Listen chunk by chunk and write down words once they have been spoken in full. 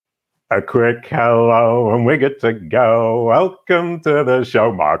A quick hello and we're good to go. Welcome to the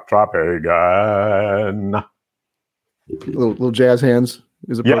show, Mark Traphagen. Little jazz hands.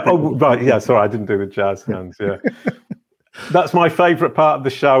 Is it yeah. Oh, right. Yeah. Sorry, I didn't do the jazz hands. Yeah. That's my favorite part of the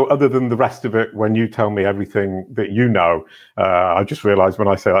show, other than the rest of it. When you tell me everything that you know, I just realized when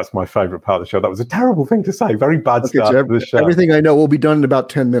I say that's my favorite part of the show, that was a terrible thing to say. Very bad start to the show. Everything I know will be done in about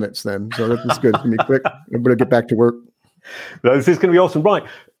 10 minutes then. So that's good. It's going to be quick. I'm going to get back to work. This is going to be awesome. Right.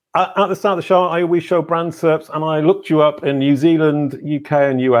 At the start of the show, I always show brand SERPs, and I looked you up in New Zealand, UK,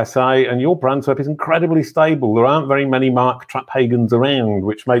 and USA, and your brand SERP is incredibly stable. There aren't very many Mark Traphagens around,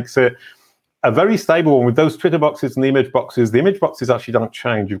 which makes it a very stable one with those Twitter boxes and the image boxes. The image boxes actually don't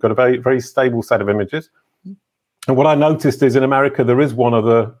change. You've got a very, very stable set of images. And what I noticed is in America, there is one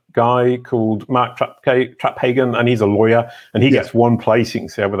other guy called Mark Traphagen, and he's a lawyer, and he gets one place. You can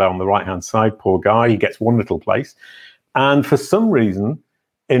see over there on the right-hand side, poor guy, he gets one little place. And for some reason,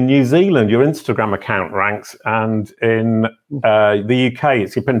 in New Zealand, your Instagram account ranks, and in the UK,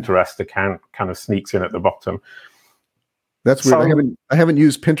 it's your Pinterest account kind of sneaks in at the bottom. That's weird. So, I haven't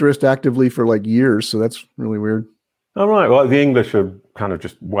used Pinterest actively for like years, so that's really weird. All right. Well, the English are kind of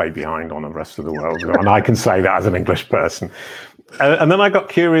just way behind on the rest of the world, and I can say that as an English person. And then I got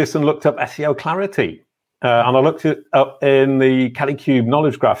curious and looked up SEO Clarity, and I looked it up in the Kalicube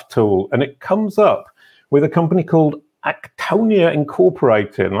Knowledge Graph tool, and it comes up with a company called Actonia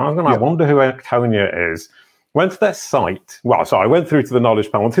Incorporated. And I was going to wonder who Actonia is. Went to their site. Well, so I went through to the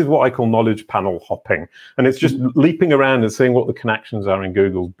knowledge panel. This is what I call knowledge panel hopping. And it's just leaping around and seeing what the connections are in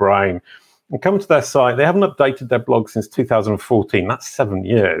Google's brain. And come to their site. They haven't updated their blog since 2014. That's 7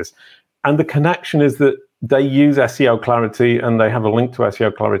 years. And the connection is that they use SEO Clarity, and they have a link to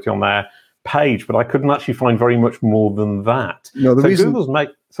SEO Clarity on their page. But I couldn't actually find very much more than that. No, the reason...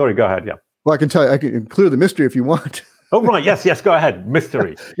 Sorry, go ahead, yeah. Well, I can tell you, I can clear the mystery if you want. Oh, right. Yes, go ahead.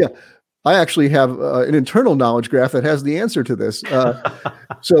 Mystery. Yeah. I actually have an internal knowledge graph that has the answer to this.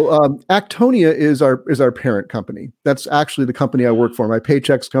 So Actonia is our parent company. That's actually the company I work for. My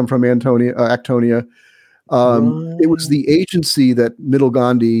paychecks come from Actonia. It was the agency that Middle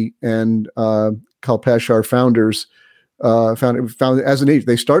Gandhi and Kalpesh, our founders, found as an agent.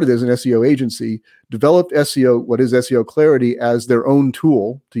 They started as an SEO agency, developed what is SEO Clarity, as their own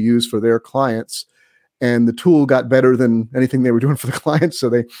tool to use for their clients. And the tool got better than anything they were doing for the clients. So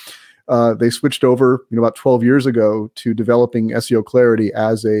they switched over, about 12 years ago to developing SEO Clarity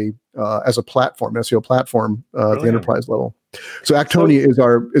as a platform, SEO platform at the enterprise level. So Actonia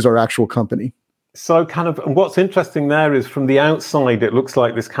is our actual company. So kind of what's interesting there is from the outside, it looks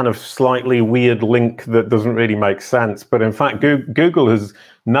like this kind of slightly weird link that doesn't really make sense. But in fact, Google has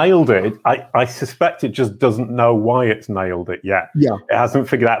nailed it. I suspect it just doesn't know why it's nailed it yet. Yeah. It hasn't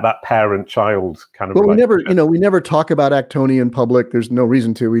figured out that parent-child kind of Well, we never talk about Actonia in public. There's no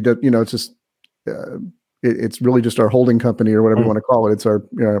reason to. We do, it's just, it's really just our holding company or whatever you want to call it. It's our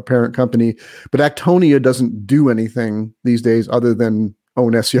parent company. But Actonia doesn't do anything these days other than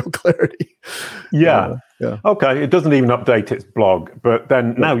own SEO Clarity. Yeah. Okay. It doesn't even update its blog, but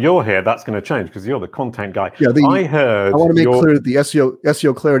then now you're here, that's going to change because you're the content guy. Yeah. I want to make clear that the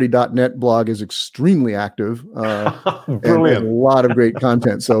SEOclarity.net blog is extremely active. Brilliant. And a lot of great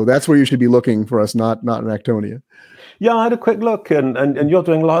content. So that's where you should be looking for us, not in Actonia. Yeah, I had a quick look, and you're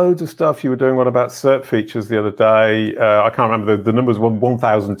doing loads of stuff. You were doing what about SERP features the other day? I can't remember the numbers.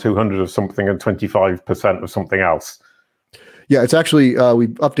 1,200 of something and 25% of something else. Yeah, it's actually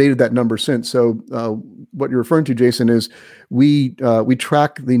we've updated that number since. So what you're referring to, Jason, is we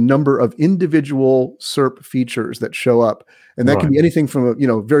track the number of individual SERP features that show up, and that can be anything from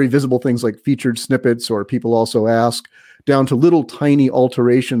very visible things like featured snippets, or people also ask, down to little tiny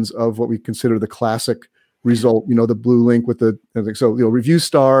alterations of what we consider the classic result. The blue link with review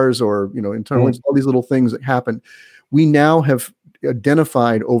stars or internal links, all these little things that happen. We now have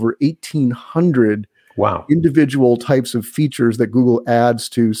identified over 1,800. Wow. Individual types of features that Google adds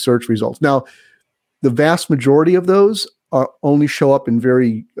to search results. Now, the vast majority of those only show up in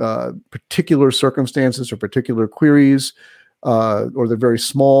very particular circumstances or particular queries, or they're very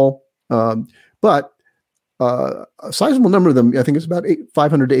small. But a sizable number of them, I think it's about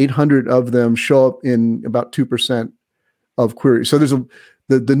 500 to 800 of them, show up in about 2% of queries. So there's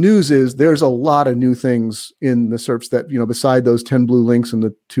the news is there's a lot of new things in the SERPs that, beside those 10 blue links and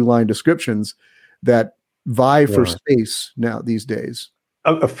the 2-line descriptions, that vie for space now these days.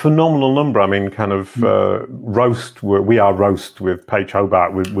 A phenomenal number. I mean, kind of Roast. We are Roast with Paige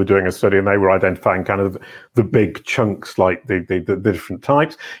Hobart. We're doing a study, and they were identifying kind of the big chunks, like the different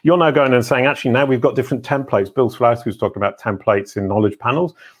types. You're now going and saying, actually, now we've got different templates. Bill Slawski was talking about templates in knowledge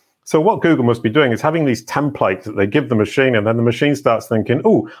panels. So what Google must be doing is having these templates that they give the machine, and then the machine starts thinking,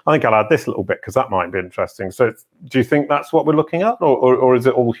 oh, I think I'll add this little bit because that might be interesting. So do you think that's what we're looking at, or is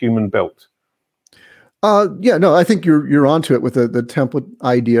it all human built? Yeah, no, I think you're onto it with the template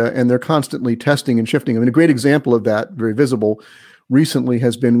idea, and they're constantly testing and shifting. I mean, a great example of that, very visible recently,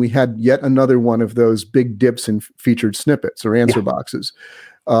 has been we had yet another one of those big dips in featured snippets or answer boxes.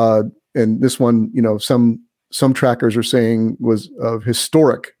 And this one, some trackers are saying was a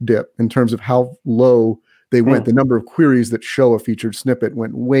historic dip in terms of how low they went. The number of queries that show a featured snippet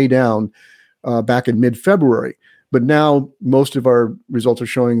went way down back in mid-February. But now most of our results are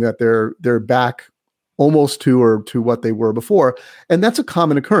showing that they're back almost to what they were before. And that's a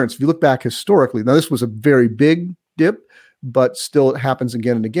common occurrence. If you look back historically, now this was a very big dip, but still it happens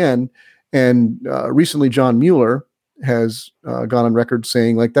again and again. And recently John Mueller has gone on record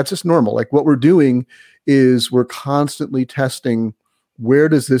saying, like, that's just normal. Like, what we're doing is we're constantly testing, where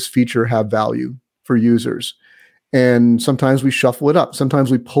does this feature have value for users? And sometimes we shuffle it up.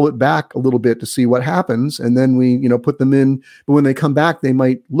 Sometimes we pull it back a little bit to see what happens. And then we, put them in. But when they come back, they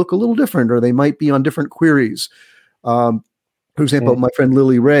might look a little different, or they might be on different queries. For example, my friend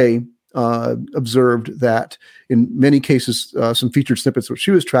Lily Ray observed that in many cases, some featured snippets which she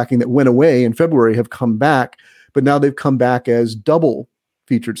was tracking that went away in February have come back, but now they've come back as double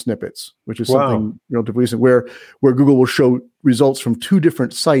featured snippets, which is something relatively recent, where Google will show results from two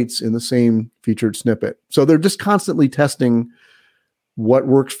different sites in the same featured snippet. So they're just constantly testing what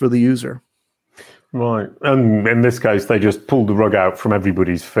works for the user. Right. And in this case, they just pulled the rug out from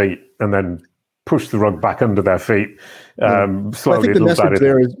everybody's feet and then push the rug back under their feet. Slowly. I think the message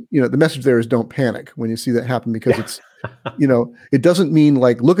there is, the message there is don't panic when you see that happen, because it's, it doesn't mean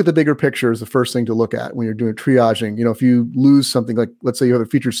like, look at the bigger picture is the first thing to look at when you're doing triaging. If you lose something, like, let's say you have a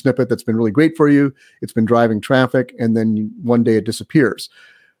featured snippet that's been really great for you, it's been driving traffic, and then one day it disappears.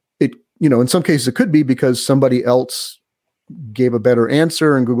 It, in some cases it could be because somebody else gave a better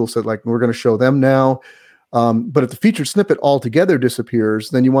answer and Google said, like, we're going to show them now. But if the featured snippet altogether disappears,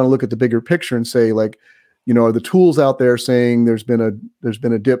 then you want to look at the bigger picture and say, like, are the tools out there saying there's been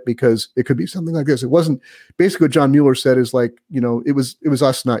a dip because it could be something like this? It wasn't. Basically what John Mueller said is, like, it was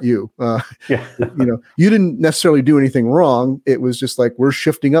us, not you. You didn't necessarily do anything wrong. It was just like, we're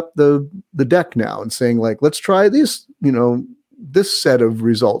shifting up the deck now and saying, like, let's try this, this set of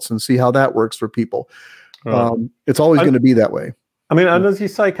results and see how that works for people. It's always going to be that way. I mean, and as you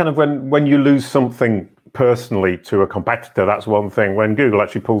say, kind of when you lose something personally to a competitor, that's one thing. When Google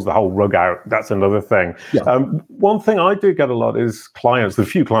actually pulls the whole rug out, that's another thing. One thing I do get a lot is clients, the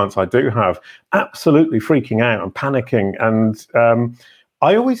few clients I do have, absolutely freaking out and panicking. And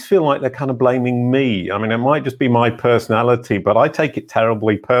I always feel like they're kind of blaming me. I mean, it might just be my personality, but I take it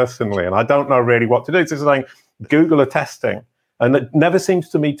terribly personally, and I don't know really what to do. It's just saying, Google are testing, and it never seems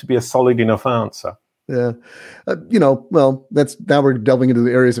to me to be a solid enough answer. Yeah. Well, now we're delving into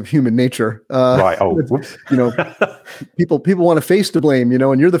the areas of human nature. Right. Oh, people want a face to blame,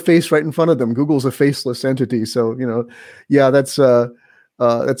 and you're the face right in front of them. Google's a faceless entity. So, that's a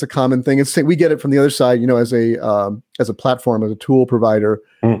common thing. We get it from the other side, as a platform, as a tool provider,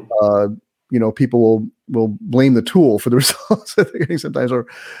 people will blame the tool for the results that they're getting sometimes, or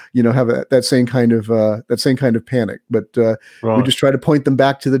have that same kind of panic. But we just try to point them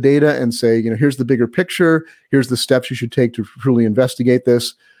back to the data and say, here's the bigger picture. Here's the steps you should take to truly investigate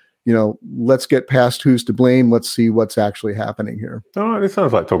this. Let's get past who's to blame. Let's see what's actually happening here. Oh, it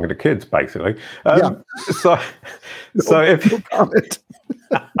sounds like talking to kids, basically. So if comment.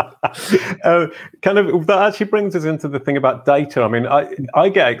 kind of that actually brings us into the thing about data. I mean, I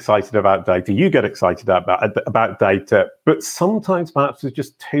get excited about data. You get excited about data, but sometimes perhaps there's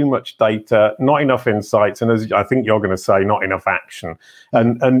just too much data, not enough insights, and as I think you're going to say, not enough action,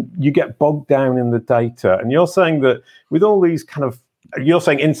 and you get bogged down in the data. And you're saying that with all these you're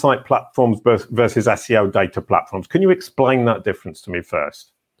saying insight platforms versus SEO data platforms. Can you explain that difference to me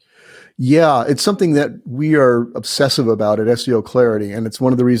first? Yeah, it's something that we are obsessive about at SEO Clarity, and it's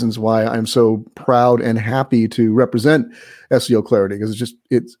one of the reasons why I'm so proud and happy to represent SEO Clarity, because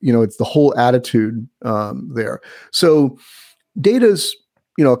it's the whole attitude there. So data's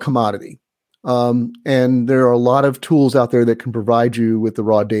a commodity, and there are a lot of tools out there that can provide you with the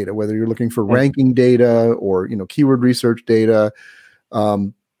raw data, whether you're looking for ranking data or keyword research data,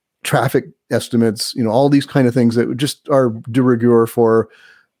 traffic estimates, all these kind of things that just are de rigueur for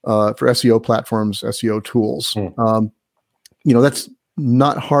SEO platforms, SEO tools. That's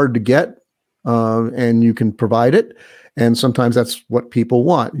not hard to get, and you can provide it. And sometimes that's what people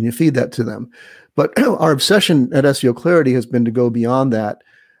want, and you feed that to them. But our obsession at SEO Clarity has been to go beyond that.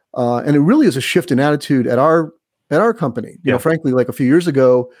 And it really is a shift in attitude at our company. Frankly, like a few years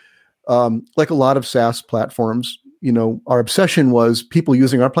ago, like a lot of SaaS platforms, our obsession was people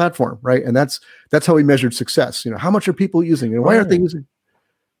using our platform, right? And that's how we measured success. How much are people using, and why aren't they using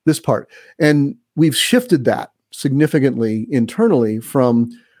this part? And we've shifted that significantly internally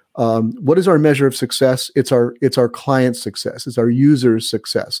from what is our measure of success? It's our client's success. It's our users'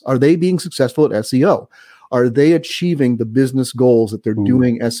 success. Are they being successful at SEO? Are they achieving the business goals that they're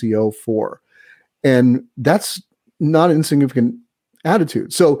doing SEO for? And that's not an insignificant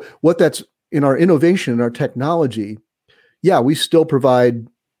attitude. So what that's in our innovation, in our technology, we still provide,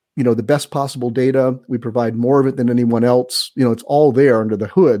 the best possible data. We provide more of it than anyone else. It's all there under the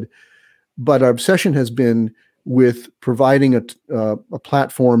hood. But our obsession has been with providing a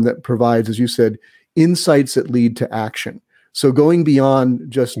platform that provides, as you said, insights that lead to action. So going beyond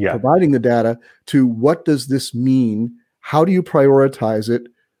just providing the data to what does this mean? How do you prioritize it?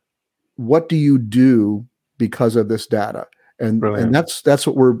 What do you do because of this data? And that's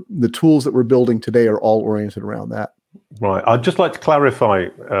what the tools that we're building today are all oriented around that. Right. I'd just like to clarify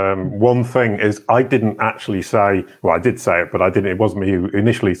one thing is I didn't actually say, well, I did say it, but I didn't. It wasn't me who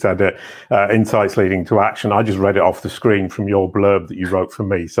initially said it, insights leading to action. I just read it off the screen from your blurb that you wrote for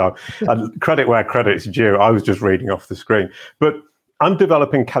me. So credit where credit's due. I was just reading off the screen. But I'm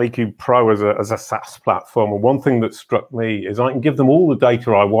developing Kalicube Pro as a SaaS platform. And one thing that struck me is I can give them all the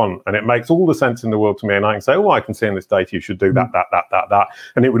data I want, and it makes all the sense in the world to me. And I can say, I can see in this data, you should do that.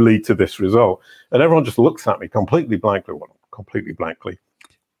 And it would lead to this result. And everyone just looks at me completely blankly.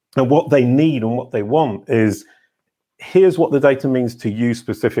 And what they need and what they want is, here's what the data means to you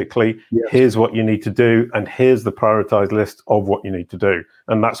specifically. Yes. Here's what you need to do. And here's the prioritized list of what you need to do.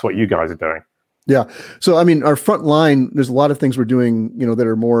 And that's what you guys are doing. Yeah. So, our front line, there's a lot of things we're doing, that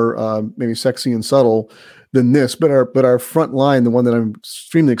are more maybe sexy and subtle than this, but our front line, the one that I'm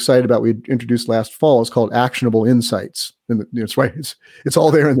extremely excited about, we introduced last fall, is called Actionable Insights. And it's right. It's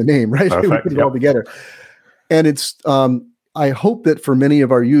all there in the name, right? Perfect, we put it all together. And it's, I hope that for many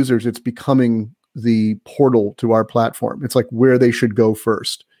of our users, it's becoming the portal to our platform. It's like where they should go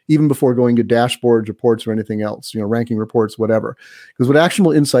first, even before going to dashboards, reports, or anything else, ranking reports, whatever. Because what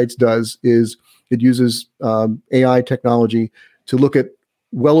Actionable Insights does is it uses AI technology to look at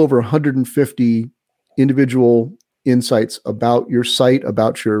well over 150 individual insights about your site,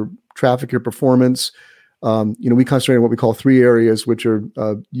 about your traffic, your performance. We concentrate on what we call 3 areas, which are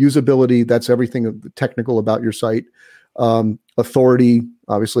usability. That's everything technical about your site. Authority,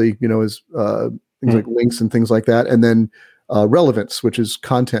 obviously, is things like links and things like that. And then relevance, which is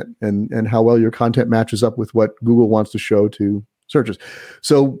content and how well your content matches up with what Google wants to show to searchers.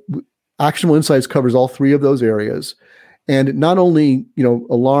 So Actionable Insights covers all 3 of those areas. And it not only,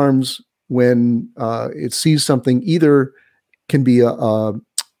 alarms when it sees something, either can be a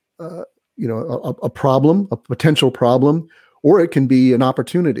problem, a potential problem, or it can be an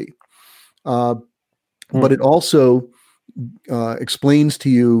opportunity. But it also explains to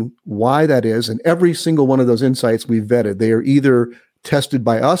you why that is. And every single one of those insights we've vetted. They are either tested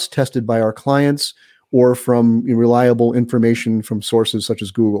by us, tested by our clients, or from reliable information from sources such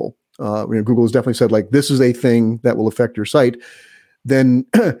as Google. Google has definitely said, this is a thing that will affect your site. Then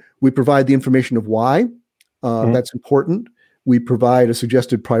we provide the information of why that's important. We provide a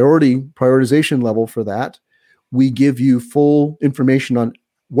suggested prioritization level for that. We give you full information on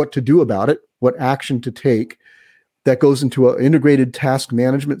what to do about it, what action to take. That goes into an integrated task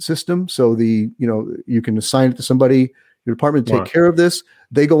management system. So you can assign it to somebody, your department, to take care of this.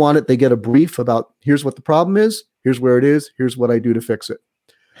 They go on it. They get a brief about, here's what the problem is. Here's where it is. Here's what I do to fix it.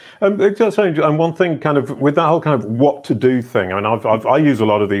 And one thing, kind of with that whole kind of what to do thing. I use a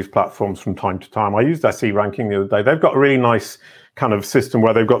lot of these platforms from time to time. I used SE Ranking the other day. They've got a really nice kind of system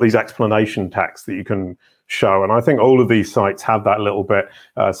where they've got these explanation text that you can show. And I think all of these sites have that little bit.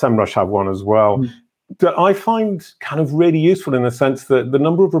 SEMrush have one as well. That I find kind of really useful in the sense that the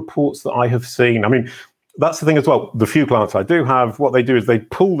number of reports that I have seen, that's the thing as well. The few clients I do have, what they do is they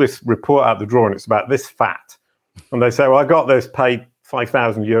pull this report out the drawer and it's about this fat. And they say, I got this, paid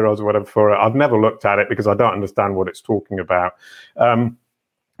 5,000 euros or whatever for it. I've never looked at it because I don't understand what it's talking about.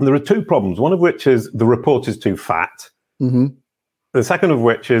 There are 2 problems, one of which is the report is too fat. The second of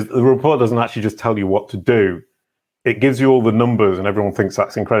which is the report doesn't actually just tell you what to do. It gives you all the numbers and everyone thinks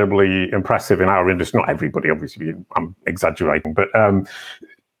that's incredibly impressive in our industry. Not everybody, obviously, I'm exaggerating, but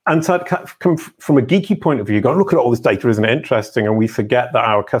and so from a geeky point of view, you've got to look at all this data, isn't it interesting? And we forget that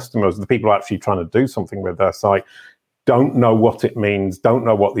our customers, the people actually trying to do something with their site, don't know what it means, don't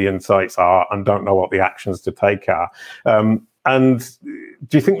know what the insights are, and don't know what the actions to take are. And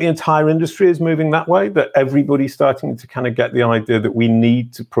do you think the entire industry is moving that way? That everybody's starting to kind of get the idea that we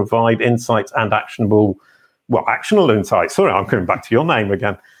need to provide insights and actionable insights. Sorry, I'm coming back to your name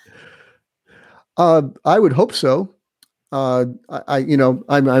again. I would hope so. I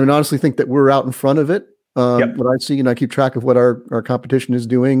honestly think that we're out in front of it. What I see, and I keep track of what our competition is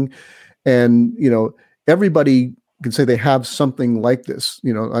doing, and everybody can say they have something like this.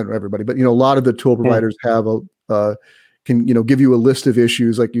 Not everybody, but a lot of the tool providers have can give you a list of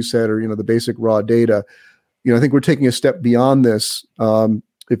issues, like you said, or the basic raw data. I think we're taking a step beyond this.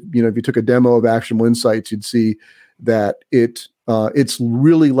 If you took a demo of Actionable Insights, you'd see that it's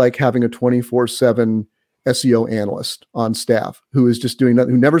really like having a 24/7 SEO analyst on staff who is just doing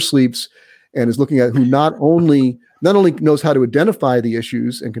nothing, who never sleeps, and is looking at who not only knows how to identify the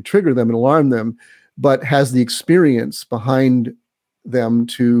issues and can trigger them and alarm them, but has the experience behind them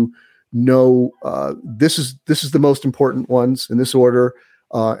to know this is the most important ones in this order,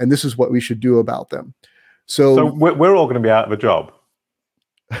 and this is what we should do about them. So we're all going to be out of a job.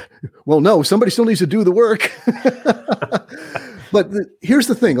 Well, no, somebody still needs to do the work. But here's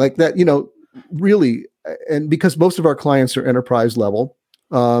the thing, like that, really, and because most of our clients are enterprise level,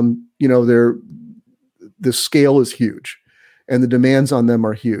 the scale is huge and the demands on them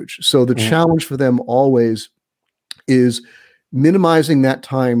are huge. So the challenge for them always is minimizing that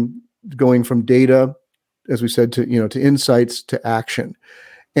time going from data, as we said, to insights to action.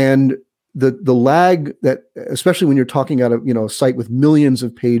 And the lag that, especially when you're talking out of a site with millions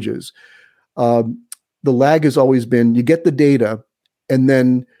of pages, the lag has always been you get the data, and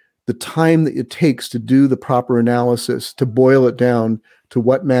then the time that it takes to do the proper analysis, to boil it down to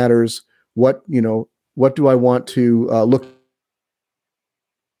what matters, what do I want to look.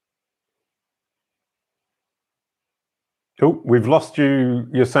 Oh, we've lost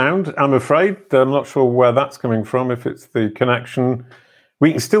your sound, I'm afraid. I'm not sure where that's coming from, if it's the connection.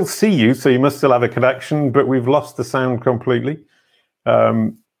 We can still see you, so you must still have a connection, but we've lost the sound completely.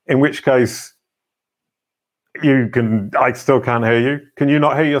 In which case, I still can't hear you. Can you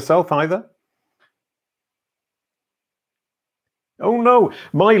not hear yourself either? Oh no,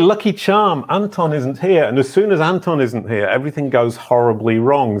 my lucky charm, Anton isn't here. And as soon as Anton isn't here, everything goes horribly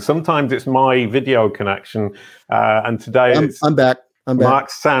wrong. Sometimes it's my video connection, and today I'm back.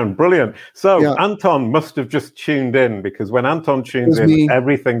 Mark's sound. Brilliant. So Anton must have just tuned in, because when Anton tunes in,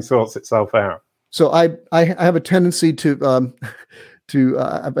 everything sorts itself out. So I have a tendency to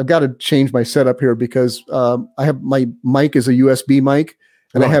I've got to change my setup here, because I have my mic is a USB mic,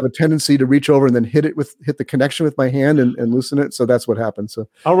 and I have a tendency to reach over and then hit the connection with my hand and loosen it. So that's what happens. So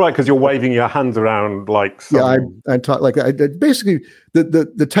right, because you're waving your hands around like some... I talk like basically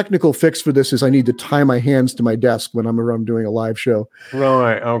the technical fix for this is I need to tie my hands to my desk when I'm doing a live show.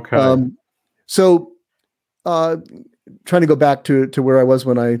 Right. Okay. So trying to go back to where I was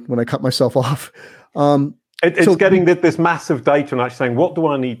when I cut myself off. It's getting this massive data and actually saying, what do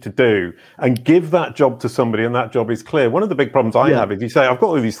I need to do? And give that job to somebody, and that job is clear. One of the big problems I have is you say, I've got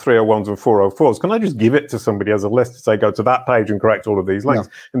all these 301s and 404s. Can I just give it to somebody as a list to say, go to that page and correct all of these links?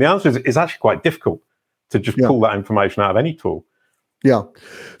 And the answer is it's actually quite difficult to just pull that information out of any tool. Yeah.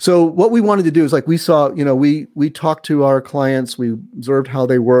 So what we wanted to do is, like, we saw, we talked to our clients, we observed how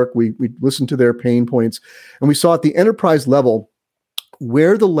they work, we listened to their pain points, and we saw at the enterprise level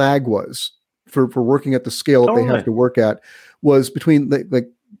where the lag was for working at the scale that they have to work at was between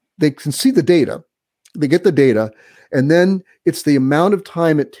they can see the data, they get the data, and then it's the amount of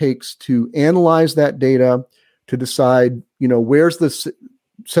time it takes to analyze that data, to decide, where's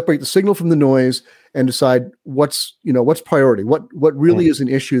separate the signal from the noise and decide what's priority, what really is an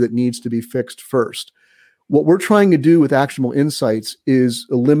issue that needs to be fixed first. What we're trying to do with Actionable Insights is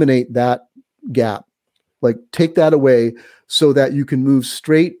eliminate that gap, like take that away so that you can move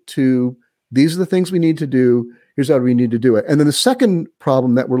straight to, these are the things we need to do. Here's how we need to do it. And then the second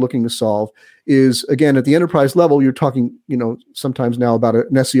problem that we're looking to solve is, again, at the enterprise level, you're talking, sometimes now about an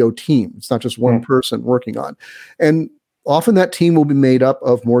SEO team. It's not just one person working on. And often that team will be made up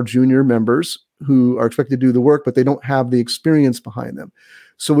of more junior members who are expected to do the work, but they don't have the experience behind them.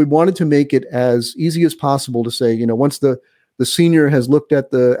 So we wanted to make it as easy as possible to say, once the senior has looked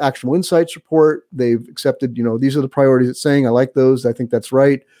at the Actionable Insights report, they've accepted, these are the priorities it's saying, I like those, I think that's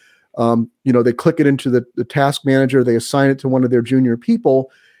right. They click it into the task manager, they assign it to one of their junior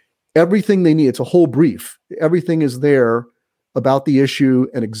people. Everything they need, it's a whole brief. Everything is there about the issue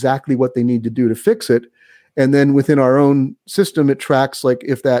and exactly what they need to do to fix it. And then within our own system, it tracks, like,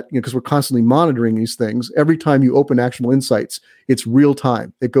 if that, because we're constantly monitoring these things. Every time you open Actionable Insights, it's real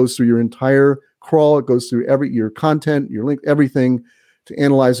time. It goes through your entire crawl. It goes through your content, your link, everything, to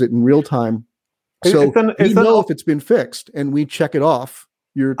analyze it in real time. So we know if it's been fixed, and we check it off.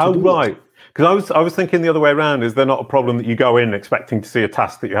 Right, because I was thinking the other way around. Is there not a problem that you go in expecting to see a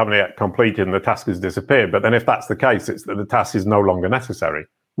task that you haven't yet completed and the task has disappeared, but then if that's the case, it's that the task is no longer necessary?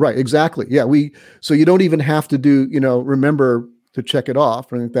 Right, exactly. Yeah, so you don't even have to do, remember to check it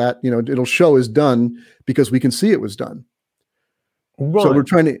off, and that, it'll show is done because we can see it was done. Right. So we're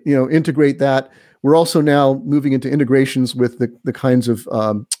trying to, integrate that. We're also now moving into integrations with the kinds of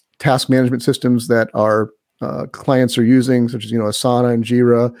task management systems that our clients are using, such as, Asana and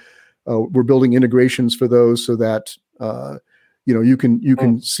Jira. We're building integrations for those so that you can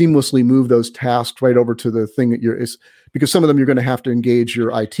seamlessly move those tasks right over to the thing that because some of them you're going to have to engage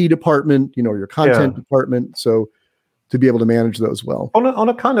your IT department, your content department. So to be able to manage those well. On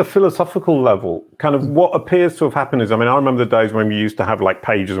a kind of philosophical level, kind of what appears to have happened is, I remember the days when we used to have like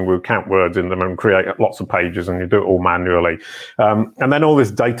pages and we would count words in them and create lots of pages and you do it all manually. And then all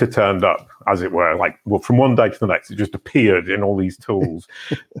this data turned up, as it were, from one day to the next, it just appeared in all these tools.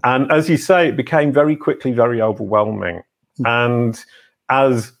 And as you say, it became very quickly very overwhelming. And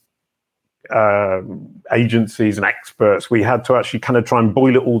as agencies and experts, we had to actually kind of try and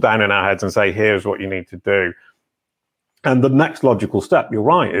boil it all down in our heads and say, here's what you need to do. And the next logical step, you're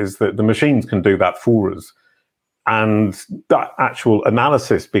right, is that the machines can do that for us. And that actual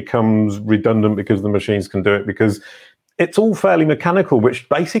analysis becomes redundant because the machines can do it, because it's all fairly mechanical, which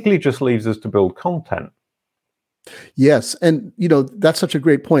basically just leaves us to build content. Yes. And, that's such a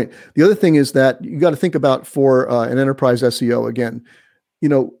great point. The other thing is that you got to think about for an enterprise SEO, again,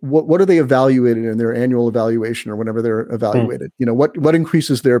 what are they evaluated in their annual evaluation or whenever they're evaluated? What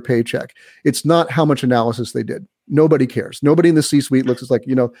increases their paycheck? It's not how much analysis they did. Nobody cares. Nobody in the C-suite looks like,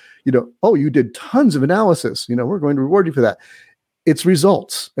 oh, you did tons of analysis. We're going to reward you for that. It's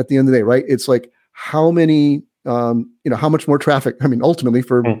results at the end of the day, right? It's like how many, how much more traffic. Ultimately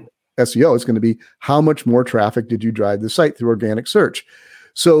for SEO, it's going to be how much more traffic did you drive the site through organic search?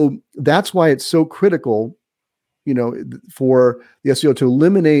 So that's why it's so critical for the SEO to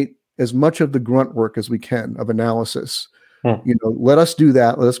eliminate as much of the grunt work as we can of analysis. Let us do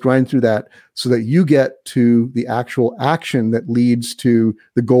that. Let us grind through that so that you get to the actual action that leads to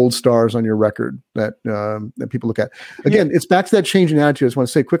the gold stars on your record that people look at. Again, it's back to that change in attitude. I just want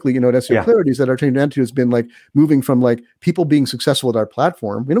to say quickly, at SEO Clarity is that our change in attitude has been moving from people being successful at our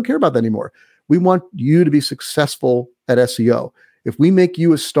platform. We don't care about that anymore. We want you to be successful at SEO. If we make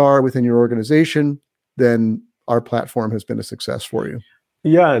you a star within your organization, then our platform has been a success for you.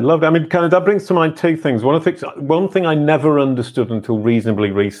 Yeah, I love it. Kind of that brings to mind two things. One thing I never understood until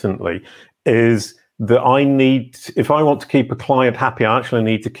reasonably recently is that if I want to keep a client happy, I actually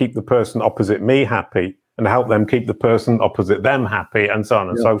need to keep the person opposite me happy and help them keep the person opposite them happy, and so on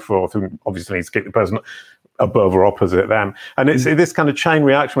and so forth. And obviously needs to keep the person above or opposite them. And it's this kind of chain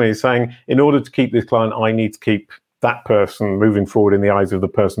reaction where you're saying, in order to keep this client, I need to keep that person moving forward in the eyes of the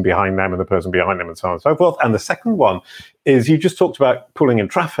person behind them and the person behind them and so on and so forth. And the second one is you just talked about pulling in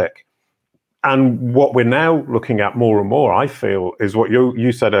traffic. And what we're now looking at more and more, I feel, is what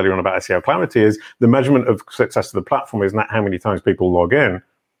you said earlier on about SEO Clarity, is the measurement of success of the platform is not how many times people log in.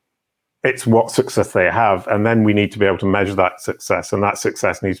 It's what success they have. And then we need to be able to measure that success. And that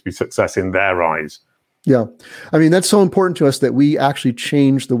success needs to be success in their eyes. Yeah. That's so important to us that we actually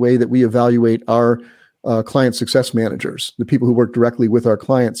change the way that we evaluate our client success managers, the people who work directly with our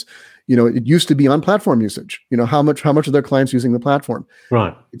clients. It used to be on platform usage. How much are their clients using the platform?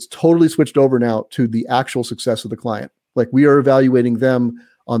 Right. It's totally switched over now to the actual success of the client. We are evaluating them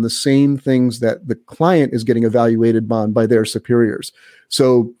on the same things that the client is getting evaluated on by their superiors.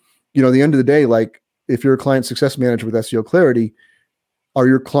 So, at the end of the day, if you're a client success manager with SEO Clarity, are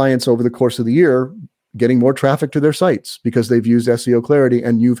your clients over the course of the year getting more traffic to their sites because they've used SEO Clarity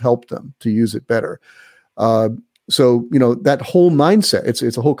and you've helped them to use it better? So, that whole mindset,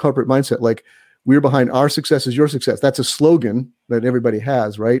 it's a whole corporate mindset. We're behind our success is your success. That's a slogan that everybody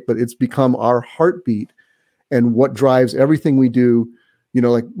has, right? But it's become our heartbeat and what drives everything we do.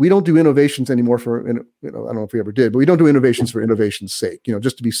 We don't do innovations anymore for, I don't know if we ever did, but we don't do innovations for innovation's sake,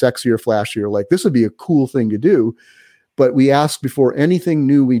 just to be sexier, flashier. This would be a cool thing to do. But we ask before anything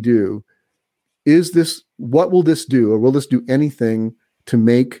new we do, what will this do? Or will this do anything to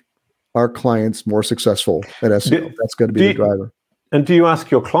make our clients more successcul at SEO? That's got to be the driver. And do you ask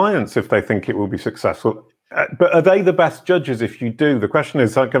your clients if they think it will be successful? But are they the best judges if you do? The question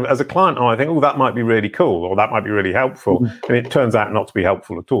is, as a client, I think, that might be really cool, or that might be really helpful. Mm-hmm. And it turns out not to be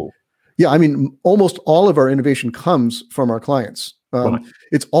helpful at all. Yeah, almost all of our innovation comes from our clients. Right.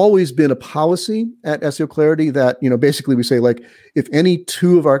 It's always been a policy at SEO Clarity that, basically we say, if any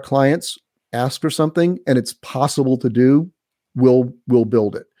two of our clients ask for something and it's possible to do, we'll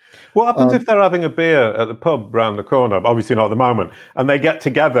build it. What happens if they're having a beer at the pub round the corner? Obviously not at the moment. And they get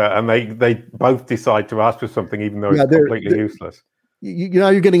together and they both decide to ask for something, even though it's completely useless.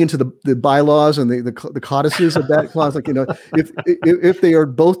 you're getting into the bylaws and the codices of that clause. Like, if they are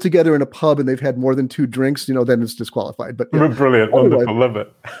both together in a pub and they've had more than 2 drinks, then it's disqualified. But brilliant, wonderful, love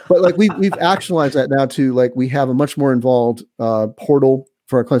it. But like we've actualized that now to like we have a much more involved portal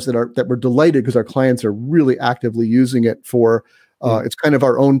for our clients that we're delighted because our clients are really actively using it for. It's kind of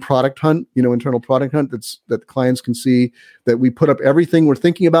our own product hunt, internal product hunt that the clients can see that we put up everything we're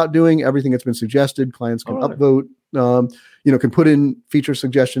thinking about doing, everything that's been suggested. Clients can upvote, can put in feature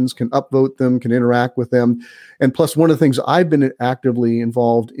suggestions, can upvote them, can interact with them. And plus, one of the things I've been actively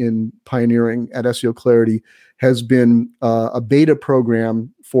involved in pioneering at SEO Clarity has been a beta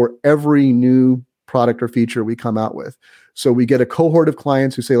program for every new product or feature we come out with. So we get a cohort of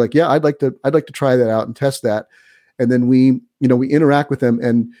clients who say like, yeah, I'd like to try that out and test that. And then we interact with them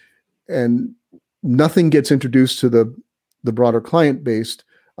and nothing gets introduced to the broader client base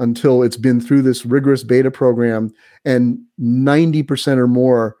until it's been through this rigorous beta program. And 90% or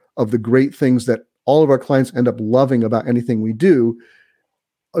more of the great things that all of our clients end up loving about anything we do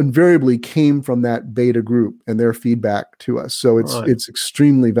invariably came from that beta group and their feedback to us. So it's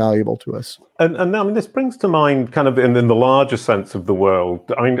extremely valuable to us. And I mean, this brings to mind kind of in the larger sense of the world.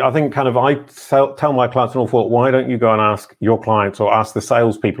 I mean, I think kind of I tell my clients an awful lot, why don't you go and ask your clients or ask the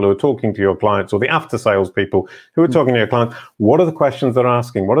salespeople who are talking to your clients or the after sales people who are talking to your clients, what are the questions they're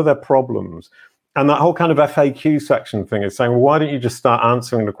asking? What are their problems? And that whole kind of FAQ section thing is saying, well, why don't you just start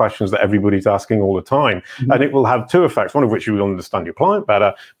answering the questions that everybody's asking all the time? Mm-hmm. And it will have 2 effects, one of which you will understand your client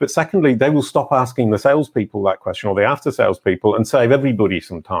better. But secondly, they will stop asking the salespeople that question or the after salespeople and save everybody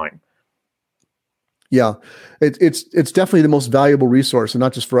some time. Yeah, it's definitely the most valuable resource, and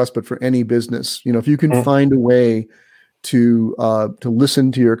not just for us, but for any business. If you can find a way to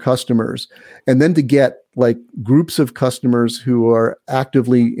listen to your customers, and then to get like groups of customers who are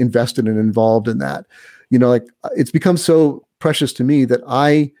actively invested and involved in that, like it's become so precious to me that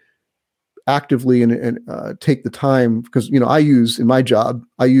I actively and take the time because I use in my job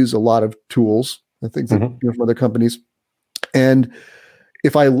a lot of tools, I think from other companies, and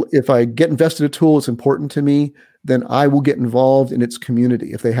if I get invested in a tool, it's important to me, then I will get involved in its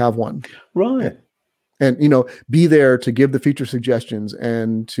community if they have one. Right. And be there to give the feature suggestions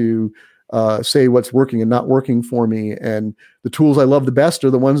and to say what's working and not working for me. And the tools I love the best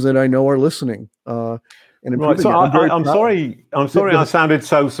are the ones that I know are listening. And right. So I'm sorry I sounded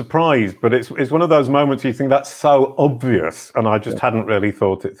so surprised, but it's one of those moments you think that's so obvious, and I just hadn't really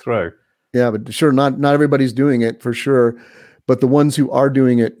thought it through. Yeah, but sure, not everybody's doing it for sure. But the ones who are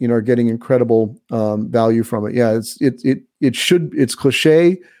doing it, are getting incredible value from it. Yeah, it's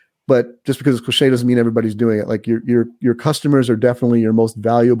cliche, but just because it's cliche doesn't mean everybody's doing it. Like your customers are definitely your most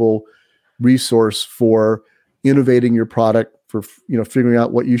valuable resource for innovating your product, for figuring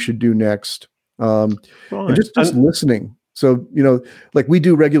out what you should do next, and just listening. So like we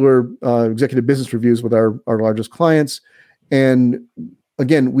do regular executive business reviews with our largest clients, and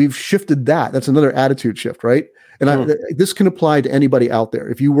again, we've shifted that. That's another attitude shift, right? And this can apply to anybody out there.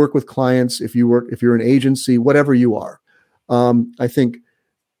 If you work with clients, if you're an agency, whatever you are, I think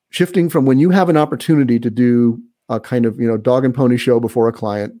shifting from when you have an opportunity to do a kind of, dog and pony show before a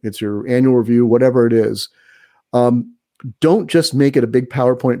client, it's your annual review, whatever it is. Don't just make it a big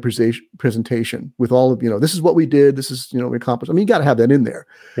PowerPoint presentation with all of, this is what we did. This is, we accomplished. I mean, you got to have that in there.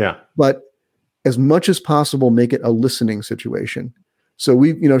 Yeah. But as much as possible, make it a listening situation. So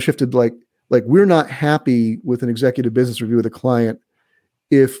we, shifted like we're not happy with an executive business review with a client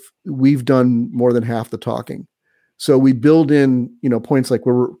if we've done more than half the talking. So we build in, points like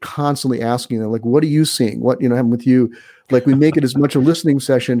where we're constantly asking them, like, what are you seeing? What, happened with you? Like we make it as much a listening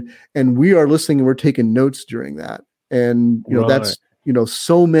session, and we are listening and we're taking notes during that. And, that's,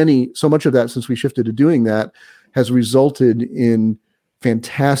 so much of that since we shifted to doing that has resulted in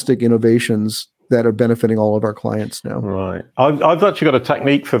fantastic innovations that are benefiting all of our clients now. Right. I've actually got a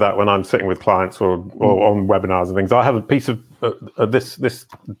technique for that when I'm sitting with clients or on webinars and things. I have a piece of this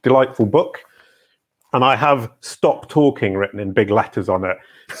delightful book, and I have "Stop Talking" written in big letters on it.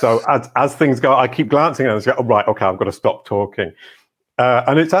 So as things go, I keep glancing at it and say, oh, right, okay, I've got to stop talking.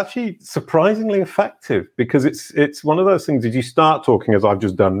 And it's actually surprisingly effective because it's one of those things that you start talking as I've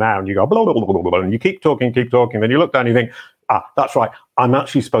just done now, and you go, blah, blah, blah, blah, blah, and you keep talking, then you look down and you think, that's right, I'm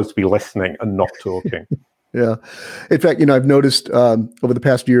actually supposed to be listening and not talking. Yeah. In fact, I've noticed over the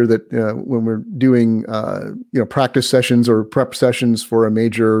past year that when we're doing, practice sessions or prep sessions for a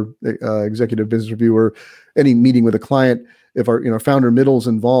major executive business review or any meeting with a client, if our founder middle's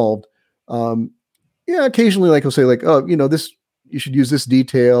involved, occasionally like he'll say like, oh, this, you should use this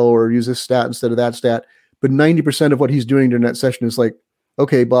detail or use this stat instead of that stat. But 90% of what he's doing during that session is like,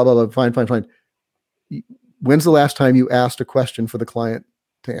 okay, blah, blah, blah, fine. when's the last time you asked a question for the client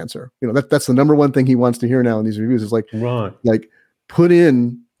to answer? That's the number one thing he wants to hear now in these reviews is like put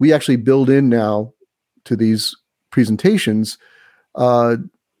in, we actually build in now to these presentations, preset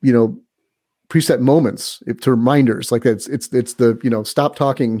moments to reminders. Like it's the, stop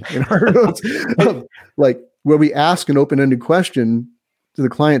talking in our notes, like where we ask an open-ended question to the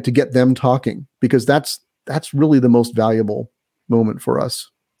client to get them talking, because that's really the most valuable moment for us.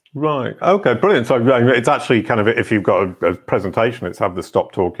 Right. Okay. Brilliant. So it's actually kind of, if you've got a presentation, it's have the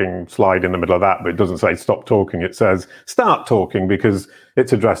stop talking slide in the middle of that, but it doesn't say stop talking. It says start talking, because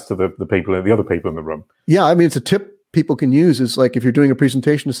it's addressed to the other people in the room. Yeah. I mean, it's a tip people can use. Is like, if you're doing a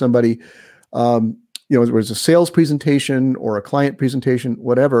presentation to somebody, whether it's a sales presentation or a client presentation,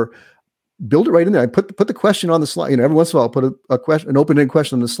 whatever, build it right in there. I put the question on the slide. Every once in a while, I'll put a question, an open-ended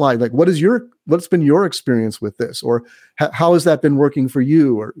question on the slide. Like, what's been your experience with this, or how has that been working for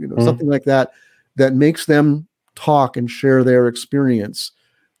you, or something like that, that makes them talk and share their experience.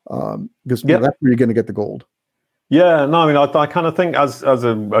 Because that's where you're going to get the gold. Yeah, no, I mean, I kind of think as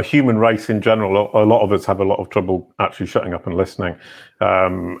a human race in general, a lot of us have a lot of trouble actually shutting up and listening.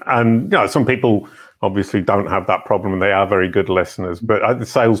 And some people obviously don't have that problem, and they are very good listeners. But the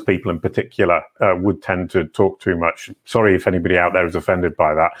salespeople in particular would tend to talk too much. Sorry if anybody out there is offended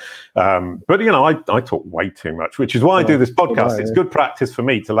by that. But I talk way too much, which is why I do this podcast. It's good practice for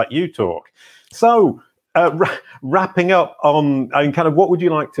me to let you talk. So wrapping up on, kind of, what would you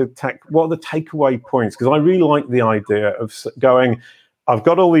like to what are the takeaway points? Because I really like the idea of going, I've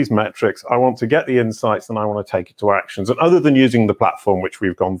got all these metrics, I want to get the insights, and I want to take it to actions. And other than using the platform, which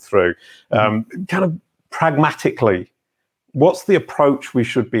we've gone through, kind of pragmatically, what's the approach we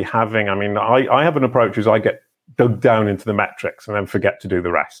should be having? I mean, I have an approach as I get dug down into the metrics and then forget to do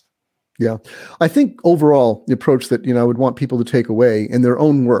the rest. Yeah. I think overall, the approach that, I would want people to take away in their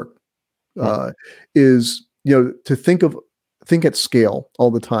own work is, to think at scale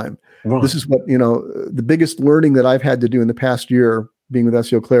all the time. Right. This is what, the biggest learning that I've had to do in the past year being with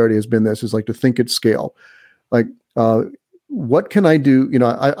SEO Clarity has been this, is like to think at scale. Like, what can I do?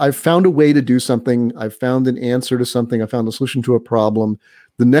 I've found a way to do something. I've found an answer to something. I found a solution to a problem.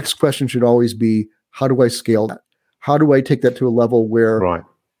 The next question should always be, how do I scale that? How do I take that to a level where,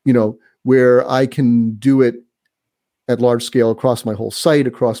 where I can do it at large scale across my whole site,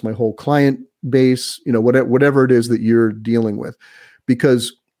 across my whole client base, whatever it is that you're dealing with,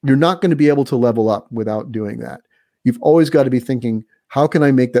 because you're not going to be able to level up without doing that. You've always got to be thinking, how can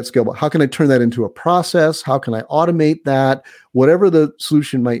I make that scalable? How can I turn that into a process? How can I automate that? Whatever the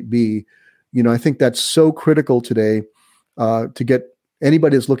solution might be, I think that's so critical today to get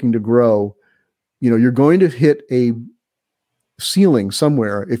anybody that's looking to grow. You're going to hit a ceiling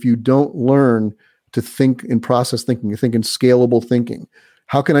somewhere if you don't learn to think in process thinking, you think in scalable thinking.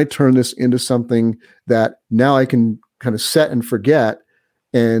 How can I turn this into something that now I can kind of set and forget,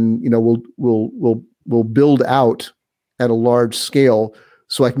 and we'll build out at a large scale,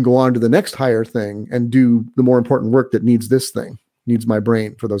 so I can go on to the next higher thing and do the more important work that needs my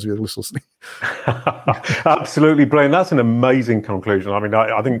brain, for those of you that are listening. Absolutely brilliant. That's an amazing conclusion. I mean,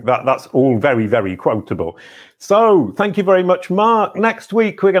 I think that's all very, very quotable. So thank you very much, Mark. Next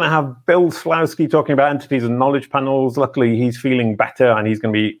week, we're going to have Bill Slawski talking about entities and knowledge panels. Luckily, he's feeling better and he's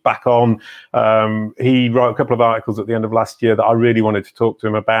going to be back on. He wrote a couple of articles at the end of last year that I really wanted to talk to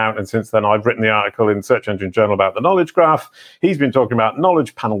him about. And since then, I've written the article in Search Engine Journal about the knowledge graph. He's been talking about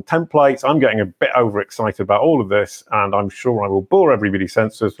knowledge panel templates. I'm getting a bit overexcited about all of this, and I'm sure I will bore everybody's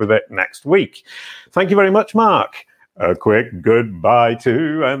senses with it next week. Thank you very much, Mark. A quick goodbye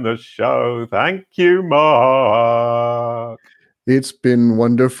to end the show. Thank you, Mark. It's been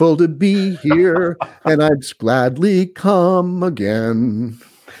wonderful to be here, and I'd gladly come again.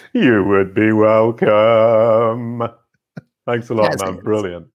 You would be welcome. Thanks a lot, man. Brilliant.